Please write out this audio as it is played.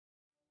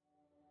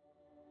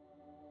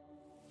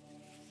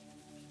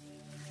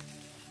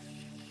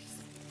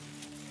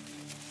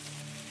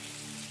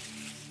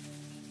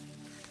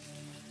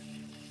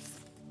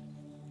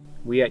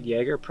We at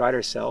Yager pride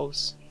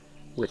ourselves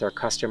with our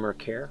customer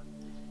care.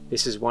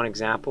 This is one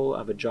example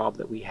of a job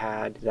that we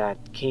had that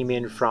came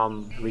in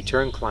from a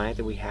return client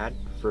that we had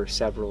for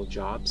several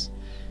jobs.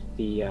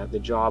 The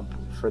job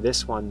for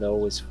this one, though,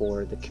 was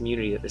for the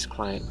community that this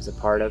client was a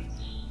part of.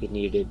 It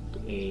needed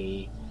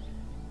a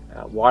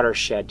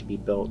watershed to be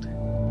built.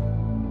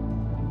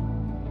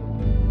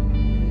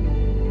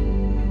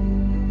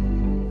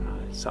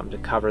 Something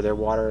to cover their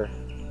water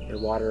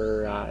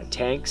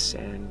tanks,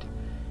 and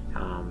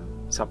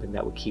something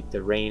that would keep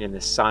the rain and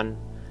the sun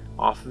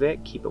off of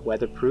it, keep it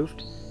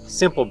weatherproofed.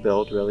 Simple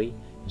build, really,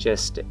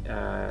 just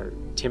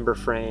timber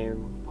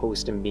frame,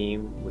 post and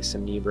beam with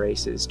some knee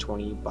braces,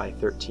 20 by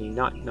 13,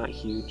 not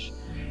huge,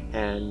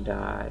 and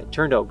it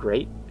turned out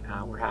great.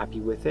 We're happy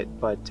with it,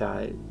 but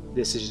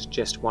this is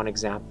just one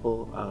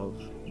example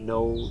of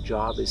no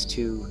job is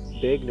too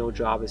big, no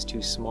job is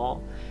too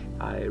small.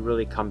 It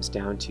really comes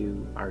down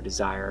to our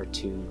desire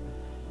to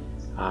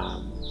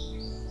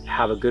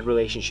have a good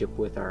relationship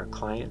with our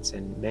clients,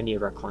 and many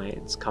of our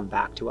clients come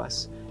back to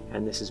us,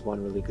 and this is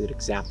one really good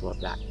example of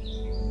that.